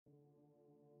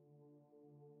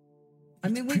I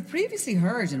mean, we've previously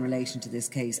heard in relation to this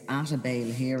case at a bail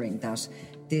hearing that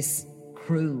this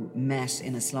crew met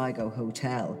in a Sligo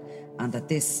hotel and that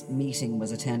this meeting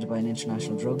was attended by an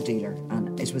international drug dealer,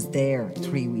 and it was there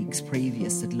 3 weeks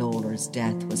previous that Lawler's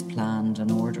death was planned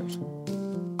and ordered.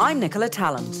 I'm Nicola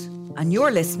Tallant, and you're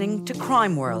listening to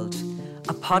Crime World,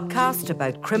 a podcast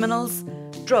about criminals,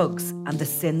 drugs and the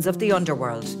sins of the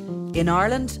underworld in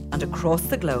Ireland and across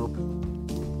the globe.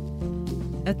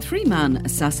 A 3-man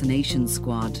assassination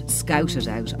squad scouted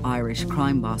out Irish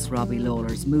crime boss Robbie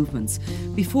Lawler's movements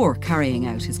before carrying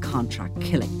out his contract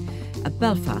killing, a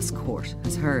Belfast court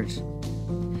has heard.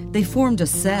 They formed a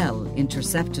cell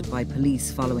intercepted by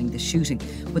police following the shooting,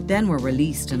 but then were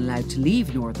released and allowed to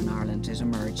leave Northern Ireland, it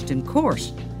emerged in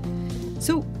court.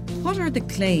 So, what are the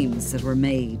claims that were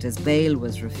made as bail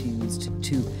was refused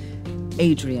to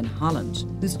Adrian Holland,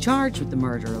 who's charged with the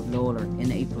murder of Lawler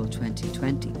in April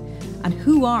 2020? And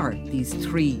who are these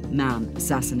 3-man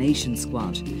assassination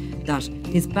squad that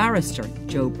his barrister,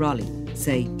 Joe Brolly,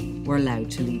 say were allowed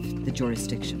to leave the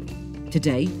jurisdiction?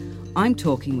 Today, I'm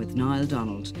talking with Niall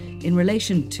Donald in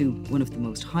relation to one of the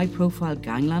most high-profile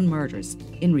gangland murders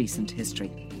in recent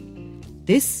history.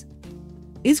 This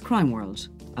is Crime World,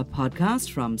 a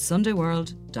podcast from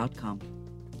SundayWorld.com.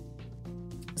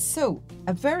 So,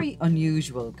 a very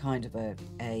unusual kind of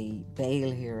a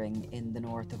bail hearing in the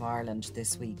north of Ireland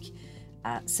this week,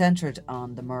 centred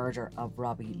on the murder of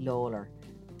Robbie Lawler,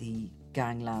 the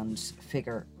gangland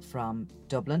figure from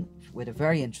Dublin with a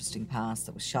very interesting past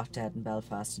that was shot dead in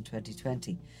Belfast in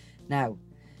 2020. Now,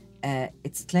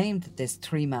 it's claimed that this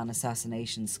 3-man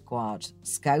assassination squad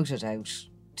scouted out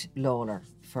Lawler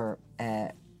for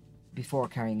before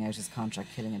carrying out his contract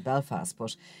killing in Belfast,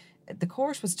 but the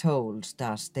court was told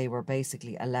that they were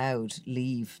basically allowed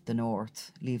leave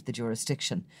the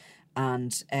jurisdiction.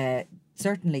 And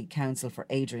certainly counsel for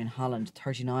Adrian Holland,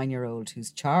 39-year-old,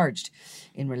 who's charged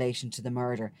in relation to the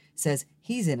murder, says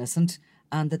he's innocent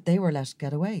and that they were let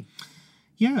get away.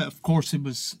 Yeah, of course it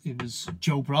was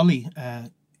Joe Brolly,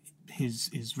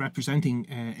 his representing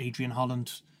Adrian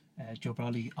Holland. Joe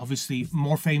Brolly, obviously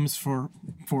more famous for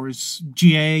his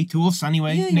GAA to us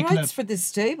anyway. Yeah, he writes for this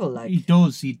stable, like. He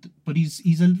does, but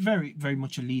he's a very, very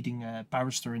much a leading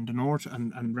barrister in the north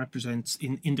and represents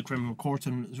in the criminal court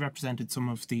and has represented some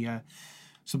of the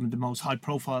most high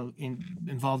profile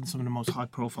involved in some of the most high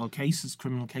profile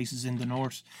criminal cases in the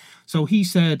north. So he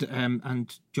said,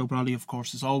 and Joe Brolly, of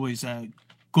course, is always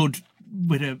good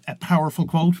with a powerful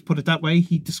quote. Put it that way.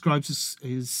 He describes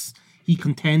he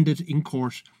contended in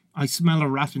court, "I smell a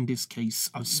rat in this case.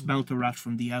 I've smelt a rat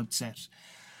from the outset."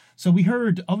 So we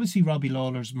heard, obviously, Robbie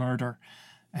Lawler's murder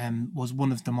was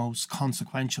one of the most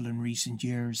consequential in recent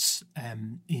years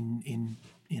in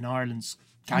Ireland's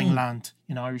gangland,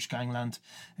 in Irish gangland.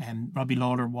 Robbie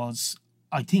Lawler was,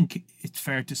 I think it's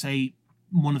fair to say,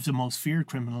 one of the most feared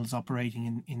criminals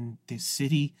operating in this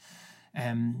city.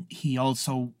 He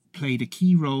also played a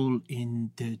key role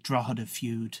in the Drogheda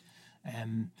feud.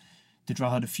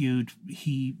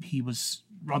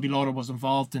 Robbie Lawler was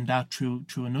involved in that through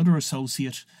another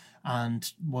associate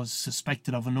and was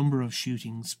suspected of a number of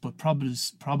shootings, but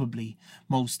probably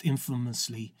most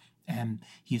infamously,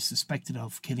 he is suspected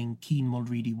of killing Keane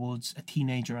Mulready Woods, a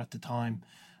teenager at the time,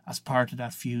 as part of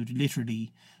that feud,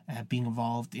 literally being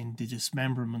involved in the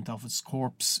dismemberment of his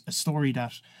corpse, a story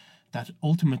that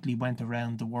ultimately went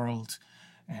around the world.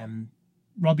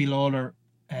 Robbie Lawler,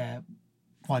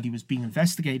 while he was being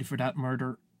investigated for that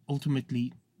murder,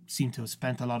 ultimately seemed to have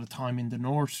spent a lot of time in the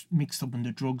north, mixed up in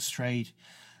the drugs trade,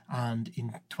 and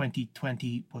in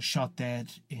 2020 was shot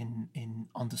dead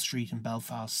on the street in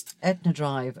Belfast. Etna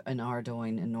Drive in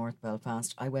Ardoyne in North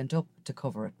Belfast. I went up to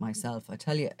cover it myself. I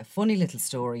tell you a funny little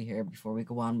story here before we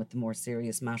go on with the more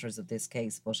serious matters of this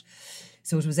case. But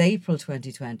so it was April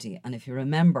 2020, and if you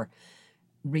remember,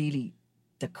 really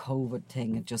the COVID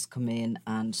thing had just come in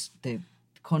and the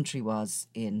country was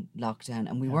in lockdown,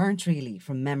 and we weren't really,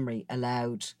 from memory,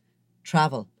 allowed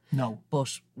travel. No,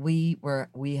 but we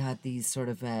had these sort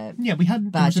of we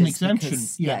had badges, an exemption.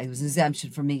 Because, it was an exemption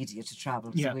for media to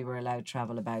travel, so we were allowed to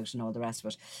travel about and all the rest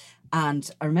of it. And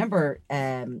I remember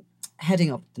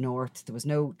heading up the north, there was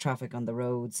no traffic on the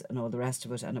roads and all the rest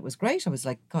of it, and it was great. I was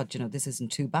like, God, this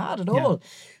isn't too bad at all.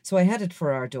 So I headed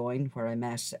for Ardoyne, where I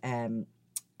met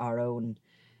our own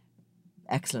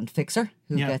excellent fixer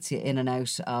who gets you in and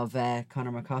out of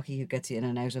Conor McCaughey, who gets you in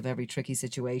and out of every tricky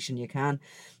situation you can.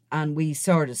 And we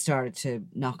sort of started to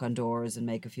knock on doors and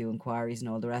make a few inquiries and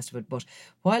all the rest of it. But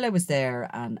while I was there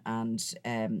and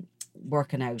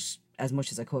working out as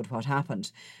much as I could what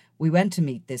happened, we went to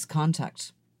meet this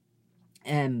contact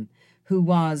who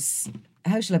was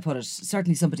how shall I put it?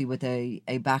 Certainly somebody with a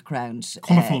background,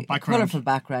 Colourful background. colourful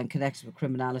background, connected with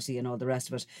criminality and all the rest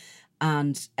of it.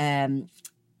 And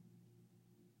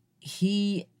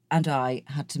he and I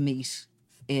had to meet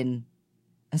in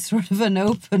a sort of an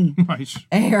open Right.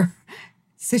 air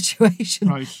situation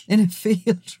Right. in a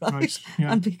field, right? Right,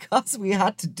 yeah. And because we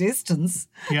had to distance,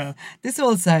 Yeah. this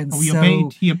all sounds Oh, he so...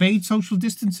 obeyed. He obeyed social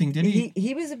distancing, did he?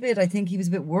 He was a bit, I think he was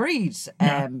a bit worried.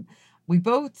 Yeah. We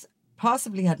both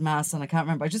possibly had masks on, I can't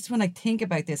remember. Just when I think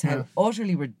about this, how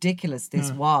utterly ridiculous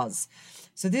this was.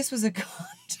 So this was a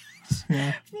contact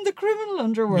from the criminal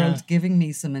underworld giving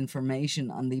me some information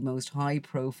on the most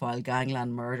high-profile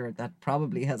gangland murder that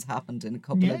probably has happened in a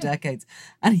couple of decades.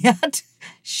 And he had to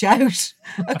shout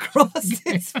across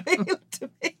this field to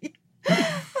me. And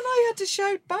I had to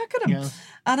shout back at him. Yeah.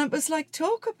 And it was like,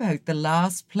 talk about the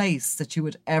last place that you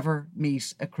would ever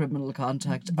meet a criminal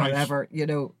contact or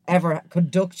ever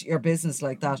conduct your business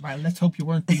like that. Well, let's hope you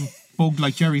weren't being bugged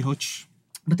like Jerry Hutch.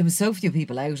 But there was so few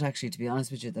people out, actually, to be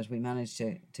honest with you, that we managed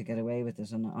to get away with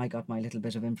it. And I got my little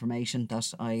bit of information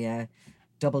that I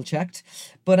double-checked.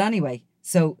 But anyway,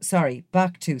 so, sorry,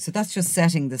 back to... So that's just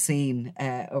setting the scene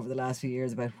over the last few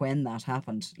years about when that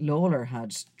happened. Lawler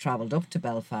had travelled up to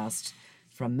Belfast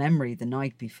from memory the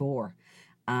night before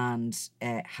and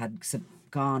had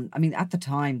gone... I mean, at the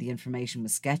time, the information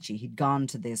was sketchy. He'd gone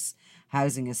to this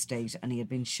housing estate and he had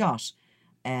been shot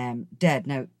dead.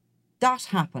 Now, that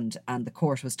happened, and the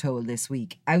court was told this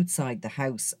week, outside the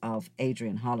house of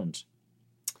Adrian Holland.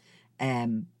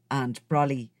 And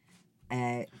Brolly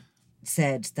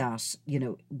said that,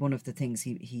 one of the things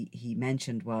he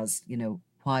mentioned was,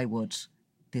 why would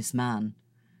this man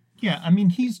Yeah, I mean,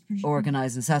 he's...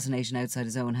 organise an assassination outside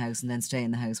his own house and then stay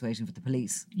in the house waiting for the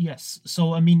police? Yes.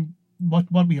 So, I mean,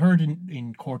 what we heard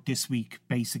in court this week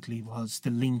basically was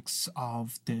the links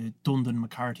of the Dundon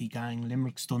McCarthy gang,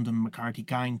 Limerick's Dundon McCarthy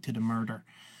gang, to the murder.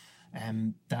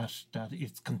 That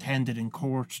it's contended in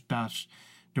court that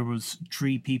there was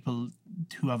 3 people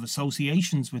who have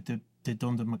associations with the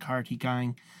Dundon McCarthy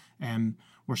gang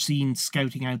were seen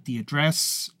scouting out the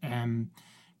address.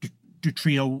 The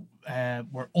trio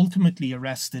were ultimately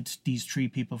arrested. These 3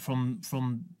 people from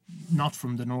not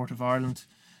from the north of Ireland.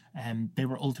 They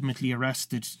were ultimately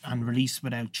arrested and released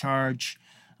without charge,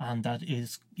 and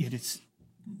it is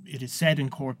said in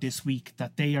court this week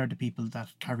that they are the people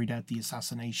that carried out the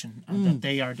assassination and that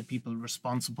they are the people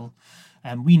responsible.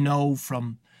 And we know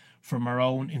from our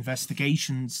own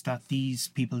investigations that these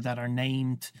people that are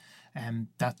named,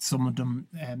 that some of them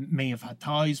may have had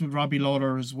ties with Robbie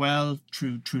Lawler as well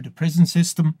through the prison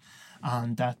system,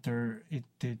 and that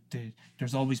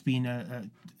there's always been a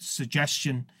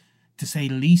suggestion, to say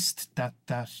the least, that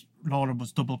Lawler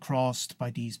was double-crossed by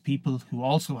these people who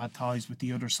also had ties with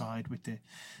the other side, with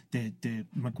the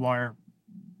Maguire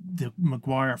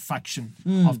faction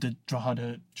of the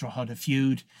Drogheda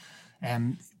feud.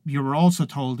 You were also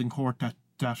told in court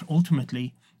that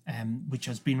ultimately, which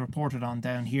has been reported on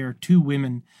down here, 2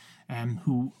 women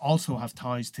who also have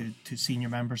ties to senior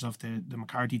members of the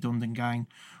McCarthy Dundon gang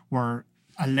were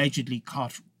allegedly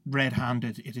caught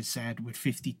red-handed, it is said,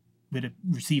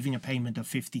 receiving a payment of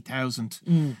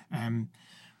 50,000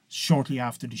 shortly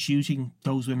after the shooting.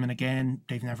 Those women, again,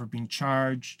 they've never been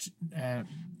charged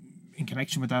in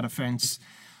connection with that offence.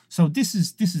 So this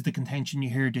is the contention you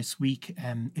hear this week.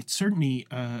 It's certainly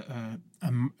a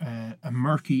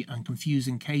murky and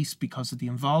confusing case because of the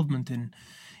involvement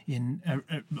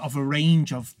of a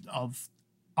range of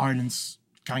Ireland's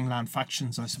gangland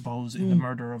factions, I suppose, in the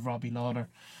murder of Robbie Lawler.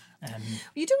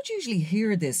 You don't usually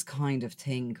hear this kind of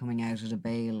thing coming out at a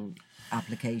bail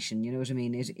application, you know what I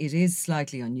mean? It is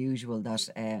slightly unusual that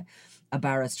a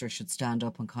barrister should stand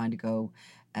up and kind of go,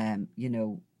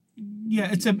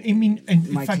 Yeah, in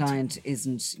my fact, client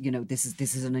isn't,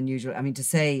 this is an unusual... I mean, to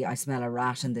say I smell a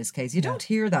rat in this case, you don't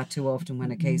hear that too often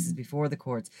when a case is before the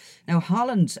courts. Now,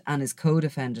 Holland and his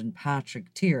co-defendant,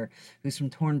 Patrick Tier, who's from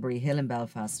Thornbury Hill in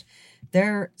Belfast,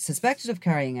 they're suspected of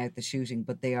carrying out the shooting,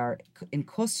 but they are in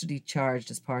custody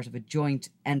charged as part of a joint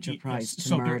enterprise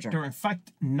to murder. They're in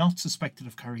fact not suspected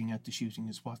of carrying out the shooting,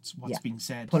 is what's being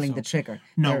said. Pulling the trigger.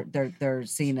 No. They're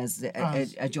seen as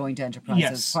a joint enterprise,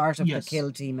 as part of the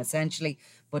kill team, essentially,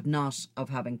 but not of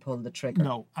having pulled the trigger.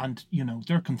 No, and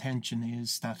their contention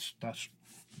is that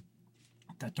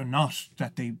they're not,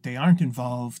 that they aren't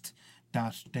involved,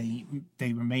 that they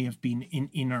may have been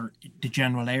in the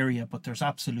general area, but there's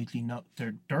absolutely no...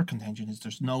 Their contention is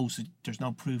there's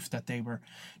no proof that they were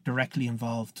directly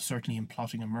involved, certainly in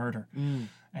plotting a murder.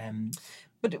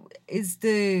 But is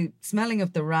the smelling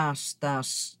of the rat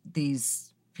that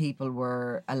these people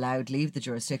were allowed leave the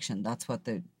jurisdiction? That's what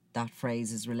the that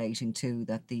phrase is relating to,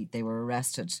 that they were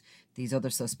arrested, these other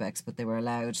suspects, but they were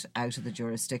allowed out of the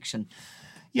jurisdiction.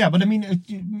 Yeah, but I mean,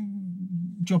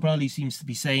 Joe Brolly seems to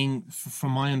be saying,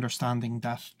 from my understanding,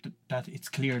 that it's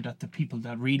clear that the people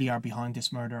that really are behind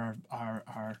this murder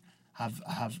are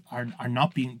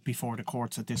not being before the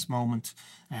courts at this moment.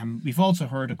 We've also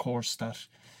heard, of course, that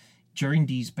during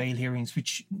these bail hearings,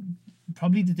 which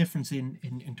probably the difference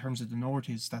in terms of the North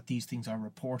is that these things are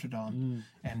reported on.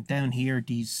 And down here,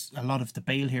 a lot of the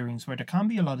bail hearings where there can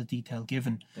be a lot of detail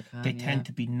given, they tend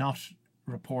to be not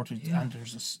reported, and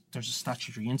there's a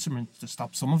statutory instrument to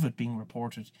stop some of it being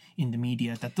reported in the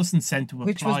media that doesn't tend to apply.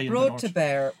 Which was brought to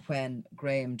bear when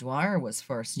Graham Dwyer was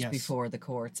first before the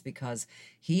courts, because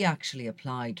he actually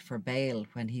applied for bail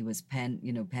when he was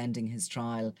pending his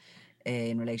trial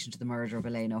in relation to the murder of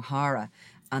Elaine O'Hara,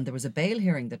 and there was a bail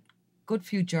hearing that good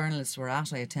few journalists were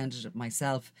at. I attended it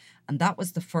myself, and that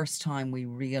was the first time we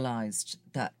realised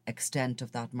the extent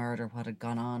of that murder, what had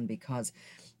gone on, because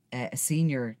a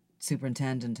senior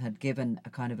superintendent had given a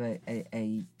kind of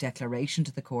a declaration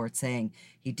to the court saying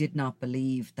he did not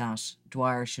believe that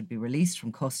Dwyer should be released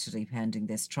from custody pending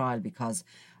this trial because,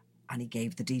 and he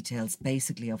gave the details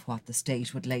basically of what the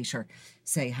state would later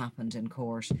say happened in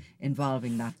court,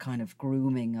 involving that kind of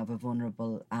grooming of a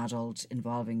vulnerable adult,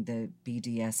 involving the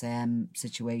BDSM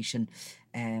situation,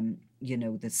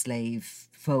 the slave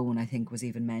phone, I think, was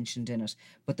even mentioned in it.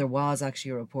 But there was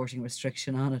actually a reporting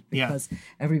restriction on it because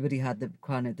everybody had the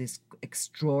kind of this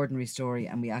extraordinary story,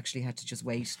 and we actually had to just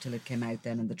wait till it came out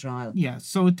then in the trial. Yeah,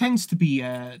 so it tends to be,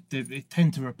 they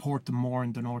tend to report them more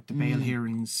in the North, the bail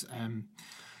hearings.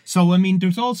 So, I mean,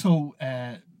 there's also...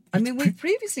 we've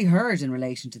previously heard in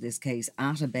relation to this case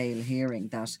at a bail hearing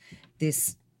that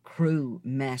this crew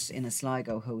met in a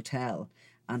Sligo hotel,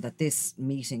 and that this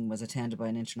meeting was attended by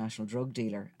an international drug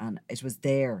dealer, and it was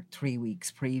there 3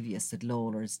 weeks previous that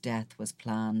Lawler's death was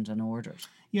planned and ordered.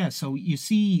 Yeah, so you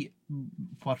see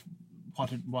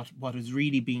what is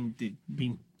really being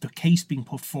the case being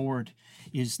put forward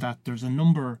is that there's a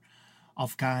number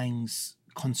of gangs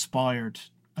conspired.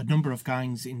 A number of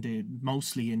gangs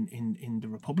mostly in the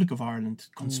Republic of Ireland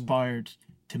conspired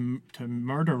to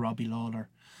murder Robbie Lawler.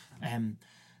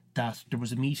 That there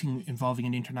was a meeting involving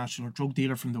an international drug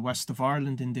dealer from the west of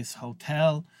Ireland in this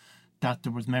hotel, that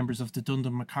there was members of the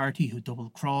Dundon McCarthy who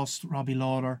double-crossed Robbie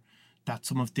Lawler, that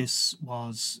some of this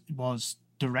was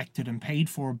directed and paid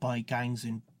for by gangs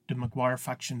in the Maguire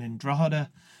faction in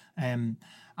Drogheda, and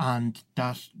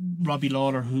that Robbie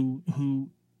Lawler, who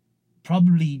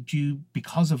probably due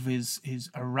because of his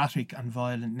erratic and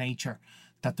violent nature,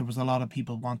 that there was a lot of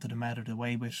people wanted him out of the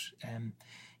way with.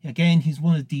 Again, he's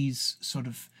one of these sort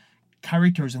of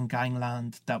characters in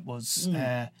gangland that was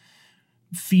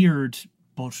feared,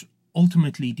 but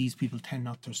ultimately these people tend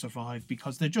not to survive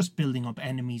because they're just building up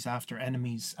enemies after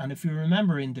enemies. And if you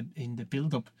remember in the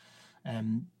build-up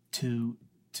to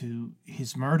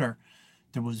his murder,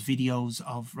 there was videos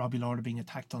of Robbie Lawler being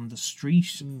attacked on the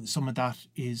street. Some of that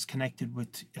is connected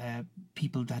with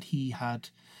people that he had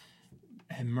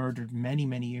murdered many,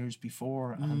 many years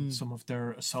before, and some of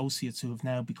their associates who have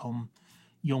now become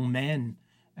young men.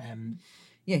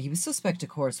 He was suspect, of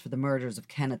course, for the murders of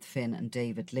Kenneth Finn and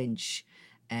David Lynch.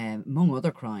 Among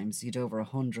other crimes, he had over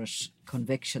 100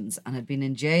 convictions and had been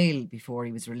in jail before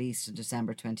he was released in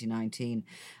December 2019.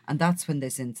 And that's when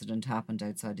this incident happened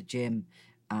outside a gym,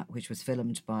 which was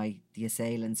filmed by the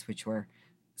assailants, which were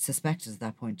suspected at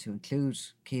that point to include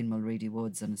Cian Mulready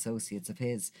Woods and associates of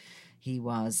his. He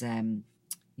was,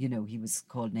 he was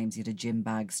called names. He had a gym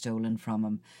bag stolen from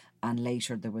him. And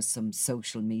later there was some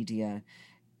social media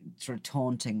sort of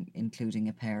taunting, including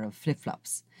a pair of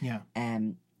flip-flops.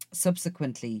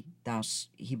 Subsequently, that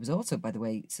he was also, by the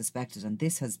way, suspected, and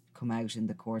this has come out in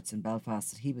the courts in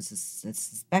Belfast, that he was a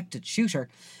suspected shooter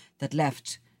that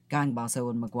left gang boss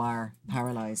Owen Maguire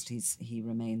paralysed. He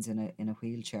remains in a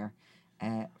wheelchair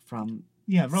from...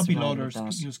 Yeah, Robbie Lawler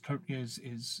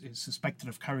is suspected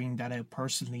of carrying that out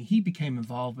personally. He became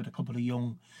involved with a couple of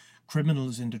young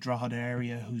criminals in the Drogheda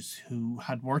area who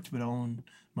had worked with Owen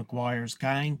Maguire's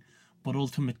gang, but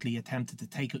ultimately attempted to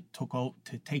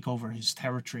take over his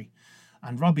territory.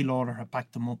 And Robbie Lawler had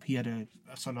backed them up. He had a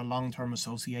sort of long-term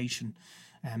association.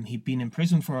 He'd been in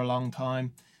prison for a long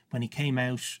time. When he came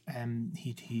out, that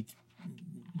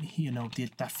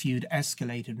feud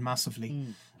escalated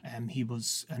massively. He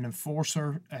was an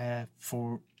enforcer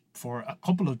for a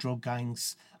couple of drug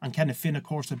gangs, and Kenneth Finn, of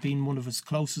course, had been one of his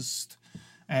closest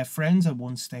friends at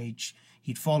one stage.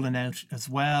 He'd fallen out as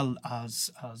well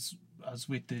as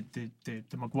with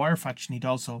the Maguire faction. He'd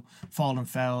also fallen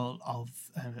foul of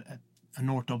a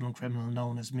North Dublin criminal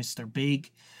known as Mr.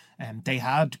 Big. They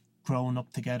had grown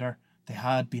up together. They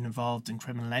had been involved in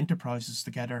criminal enterprises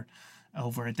together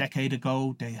over a decade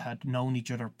ago. They had known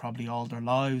each other probably all their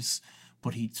lives,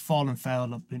 but he'd fallen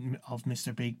foul of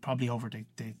Mr. Big probably over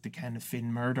the Kenneth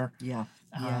Finn murder. Yeah.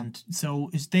 And so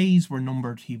his days were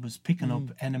numbered. He was picking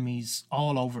up enemies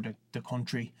all over the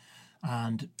country.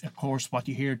 And of course, what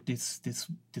you hear this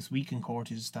week in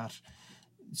court is that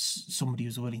somebody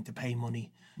was willing to pay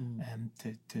money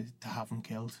to have him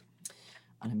killed.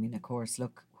 And I mean, of course,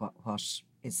 look, what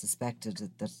is suspected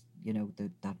that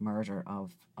that murder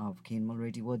of Cian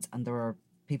Mulready Woods, and there are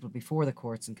people before the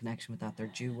courts in connection with that. They're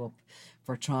due up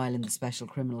for trial in the Special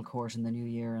Criminal Court in the new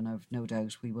year, and I've no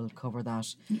doubt we will cover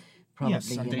that. Probably,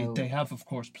 yes, and they have, of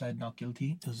course, pled not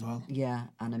guilty as well. Yeah,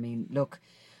 and I mean, look,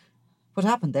 what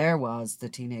happened there was the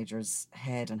teenager's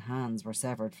head and hands were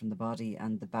severed from the body,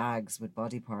 and the bags with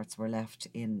body parts were left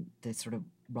in the sort of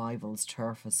rivals'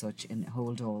 turf as such, in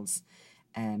holdalls.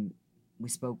 We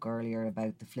spoke earlier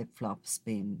about the flip-flops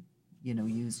being,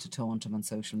 used to taunt him on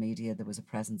social media. There was a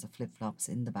presence of flip-flops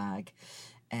in the bag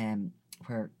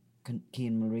where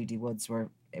Cian Mulready Woods'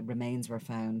 remains were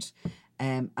found.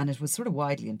 And it was sort of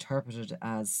widely interpreted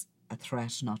as a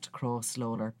threat not to cross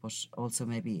Lohler, but also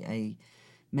maybe a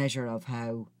measure of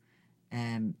how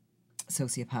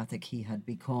sociopathic he had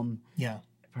become. Yeah.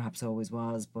 Perhaps always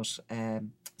was. But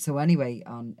so anyway,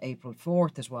 on April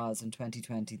 4th it was in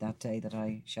 2020, that day that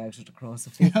I shouted across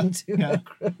a field to a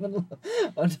criminal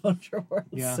underworld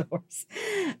source.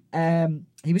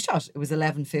 He was shot. It was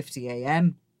 11:50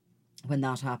 a.m. when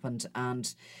that happened,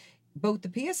 and both the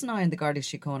PSNI and the Garda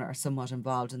Síochána are somewhat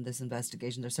involved in this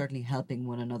investigation. They're certainly helping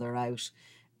one another out.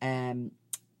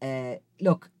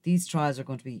 Look, these trials are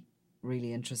going to be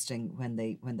really interesting when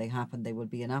they happen. They will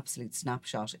be an absolute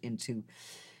snapshot into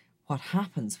what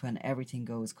happens when everything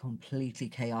goes completely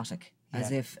chaotic,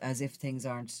 as if things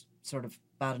aren't sort of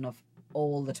bad enough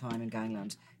all the time in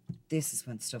gangland. This is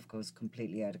when stuff goes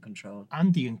completely out of control.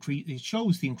 And it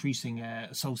shows the increasing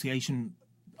association,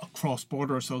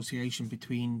 cross-border association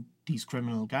between these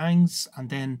criminal gangs, and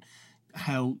then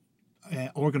how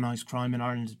organised crime in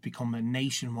Ireland has become a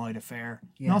nationwide affair,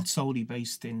 not solely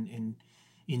based in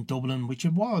Dublin, which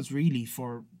it was really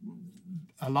for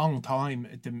a long time.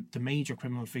 The major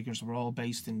criminal figures were all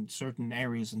based in certain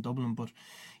areas in Dublin, but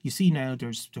you see now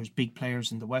there's big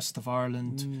players in the west of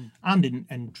Ireland and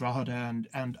in Drogheda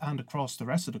and across the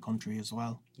rest of the country as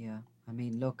well. Yeah, I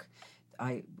mean, look,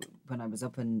 when I was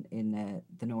up in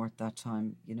the north that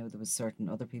time, there was certain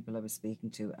other people I was speaking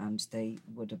to, and they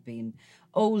would have been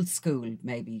old school,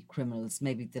 maybe criminals,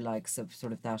 maybe the likes of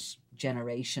sort of that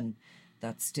generation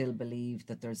that still believe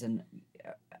that there's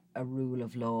a rule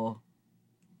of law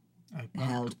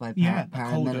held by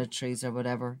paramilitaries or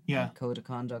whatever, code of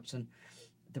conduct. And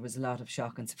there was a lot of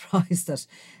shock and surprise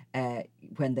that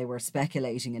when they were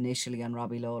speculating initially on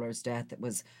Robbie Lawler's death, it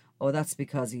was, that's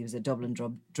because he was a Dublin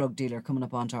drug dealer coming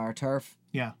up onto our turf.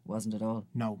 Yeah. Wasn't at all.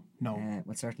 No.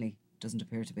 Well, certainly doesn't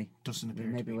appear to be.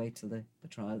 Maybe wait till the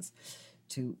trials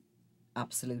to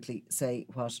absolutely say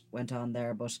what went on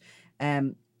there. But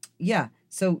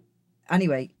so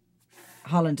anyway,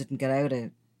 Holland didn't get out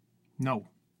of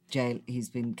jail. He's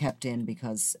been kept in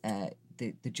because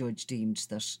the judge deemed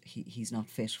that he's not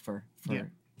fit for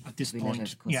at this point. Let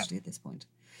out of custody at this point.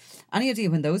 Any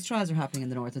idea when those trials are happening in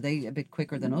the north? Are they a bit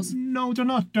quicker than us? No, they're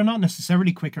not. They're not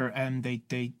necessarily quicker.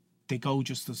 They go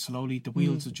just as slowly. The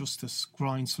wheels of justice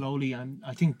grind slowly. And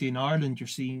I think in Ireland you're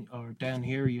seeing, or down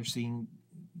here you're seeing,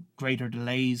 greater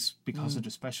delays because of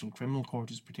the Special Criminal Court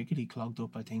is particularly clogged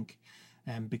up, I think,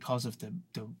 because of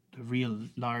the real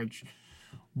large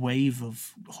wave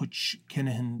of Hutch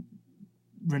Kinahan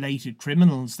related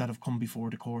criminals that have come before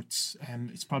the courts.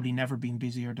 It's probably never been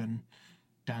busier than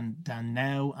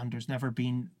now, and there's never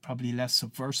been probably less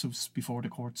subversives before the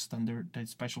courts than the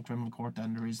Special Criminal Court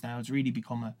than there is now. It's really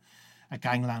become a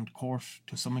gangland court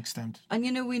to some extent.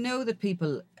 And we know that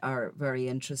people are very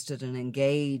interested and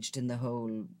engaged in the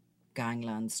whole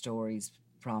gangland stories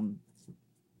from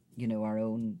our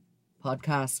own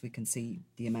podcasts. We can see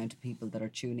the amount of people that are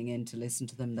tuning in to listen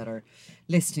to them, that are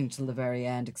listening till the very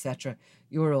end, etc.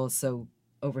 You're also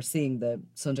overseeing the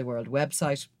Sunday World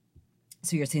website,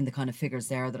 so you're seeing the kind of figures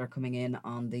there that are coming in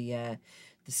on the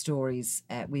stories.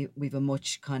 We've a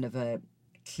much kind of a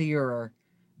clearer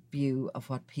view of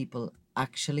what people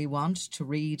actually want to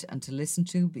read and to listen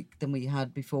to than we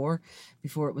had before.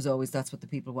 Before it was always that's what the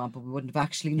people want, but we wouldn't have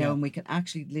actually known. We can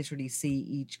actually literally see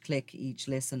each click, each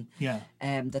listen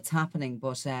that's happening.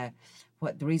 But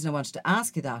what the reason I wanted to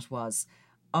ask you that was,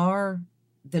 are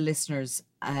the listeners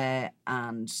and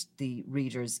the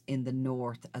readers in the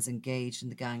north as engaged in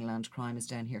the gangland crime as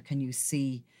down here? Can you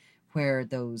see where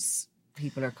those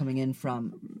people are coming in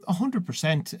from?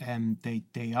 100%.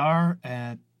 They are.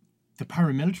 The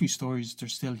paramilitary stories,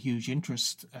 there's still huge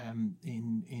interest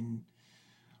in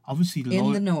obviously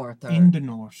In the north, or in the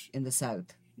north, in the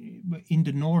south? in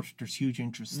the north, there's huge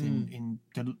interest in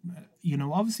the,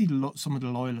 obviously some of the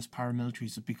loyalist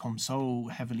paramilitaries have become so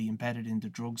heavily embedded in the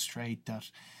drugs trade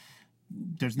that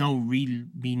there's no real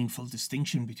meaningful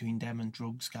distinction between them and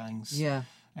drugs gangs. Yeah.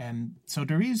 So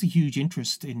there is a huge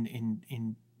interest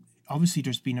in obviously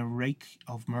there's been a rake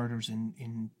of murders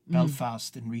in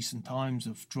Belfast in recent times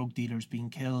of drug dealers being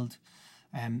killed,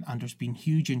 and there's been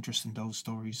huge interest in those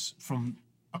stories from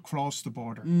across the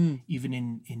border. Even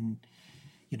in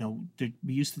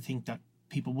we used to think that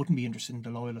people wouldn't be interested in the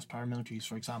loyalist paramilitaries,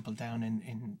 for example, down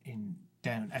in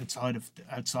down outside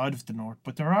of the north,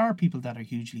 but there are people that are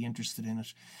hugely interested in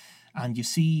it. And you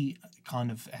see kind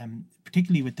of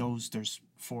particularly with those, there's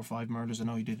 4 or 5 murders. I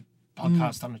know you did a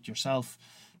podcast on it yourself.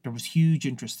 There was huge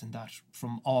interest in that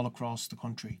from all across the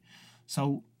country.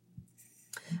 So,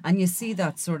 and you see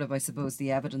that sort of, I suppose,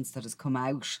 the evidence that has come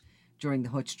out during the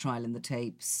Hutch trial and the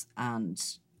tapes and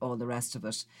all the rest of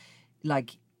it,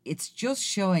 like, it's just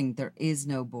showing there is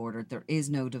no border, there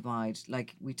is no divide.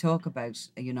 Like, we talk about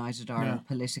a united Ireland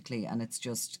politically, and it's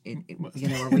just,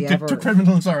 are we ever... The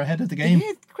criminals are ahead of the game.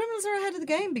 Yeah, the criminals are ahead of the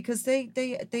game because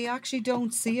they actually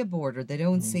don't see a border. They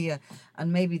don't see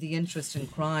and maybe the interest in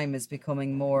crime is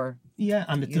becoming more... Yeah,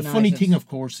 and the funny thing, of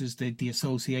course, is the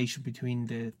association between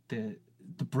the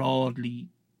broadly,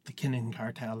 the Kinnigan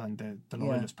cartel and the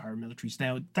loyalist paramilitaries.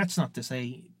 Now, that's not to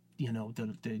say... the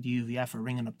UVF are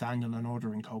ringing up Daniel and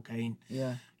ordering cocaine.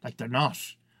 Yeah. Like, they're not.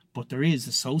 But there is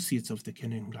associates of the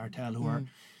Kinnigan cartel who are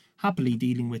happily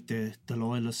dealing with the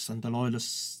loyalists, and the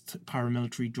loyalist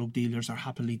paramilitary drug dealers are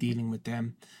happily dealing with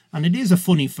them. And it is a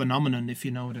funny phenomenon, if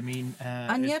you know what I mean.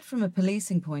 And yet, from a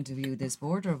policing point of view, this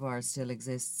border of ours still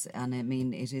exists. And I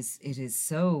mean, it is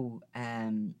so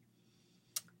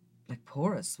like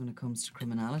porous when it comes to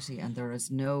criminality, and there is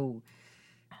no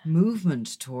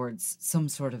movement towards some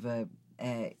sort of a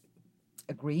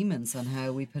agreements on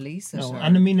how we police it. No,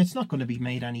 and I mean, it's not going to be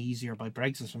made any easier by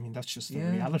Brexit. I mean, that's just the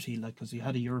reality. Like, because you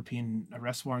had a European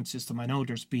arrest warrant system. I know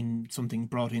there's been something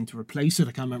brought in to replace it.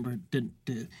 I can't remember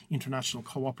the International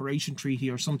Cooperation Treaty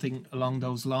or something along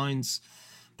those lines.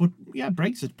 But yeah,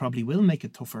 Brexit probably will make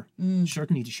it tougher.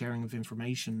 Certainly the sharing of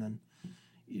information and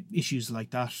issues like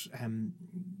that,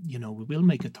 we will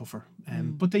make it tougher.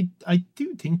 But I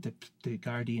do think that the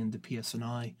Gardaí and the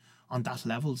PSNI on that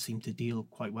level seem to deal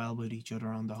quite well with each other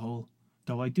on the whole.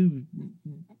 Though I do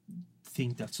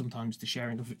think that sometimes the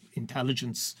sharing of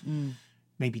intelligence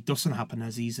maybe doesn't happen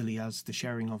as easily as the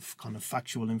sharing of kind of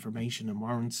factual information and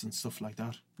warrants and stuff like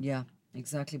that. Yeah,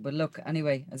 exactly. But look,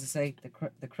 anyway, as I say,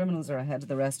 the criminals are ahead of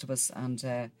the rest of us,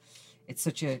 and it's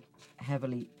such a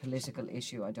heavily political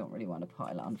issue. I don't really want to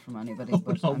pile on from anybody.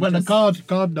 But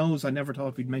God knows, I never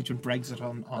thought we'd mention Brexit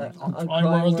on Crime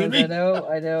World, did we? I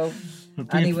know.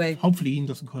 Anyway, hopefully Ian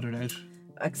doesn't cut it out.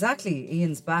 Exactly.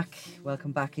 Ian's back.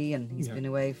 Welcome back, Ian. He's been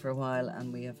away for a while,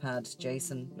 and we have had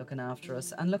Jason looking after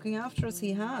us. And looking after us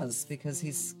he has, because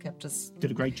he's kept us...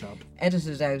 Did a great job.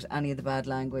 Edited out any of the bad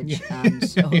language and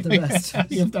all the rest.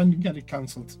 You've done, get it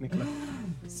cancelled, Nicola.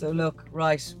 So look,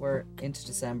 right, we're into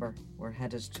December. We're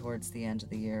headed towards the end of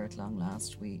the year at long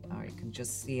last. I can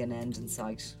just see an end in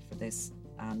sight for this.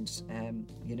 And,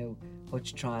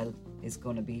 Hutch trial is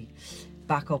going to be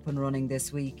back up and running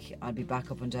this week. I'll be back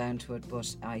up and down to it,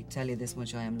 but I tell you this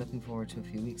much, I am looking forward to a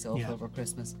few weeks off over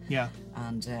Christmas. Yeah.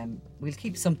 And we'll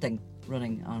keep something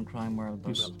running on Crime World,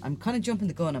 but I'm kind of jumping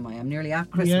the gun, am I? I'm nearly at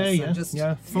Christmas.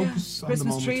 Focus on Christmas the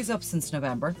moment. tree's up since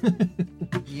November.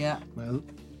 Yeah. Well,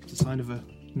 it's a sign of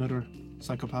another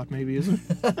psychopath maybe, is it?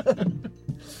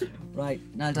 Right.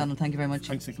 Niall Donald, thank you very much.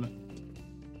 Thanks, Nicola.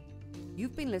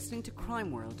 You've been listening to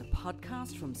Crime World, a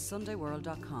podcast from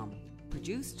SundayWorld.com.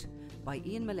 Produced by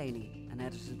Ian Mullaney and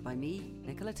edited by me,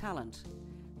 Nicola Tallant.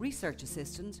 Research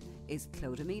assistant is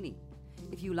Claude Amini.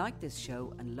 If you like this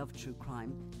show and love true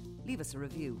crime, leave us a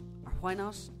review, or why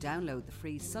not download the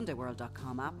free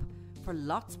SundayWorld.com app for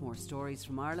lots more stories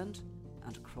from Ireland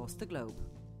and across the globe.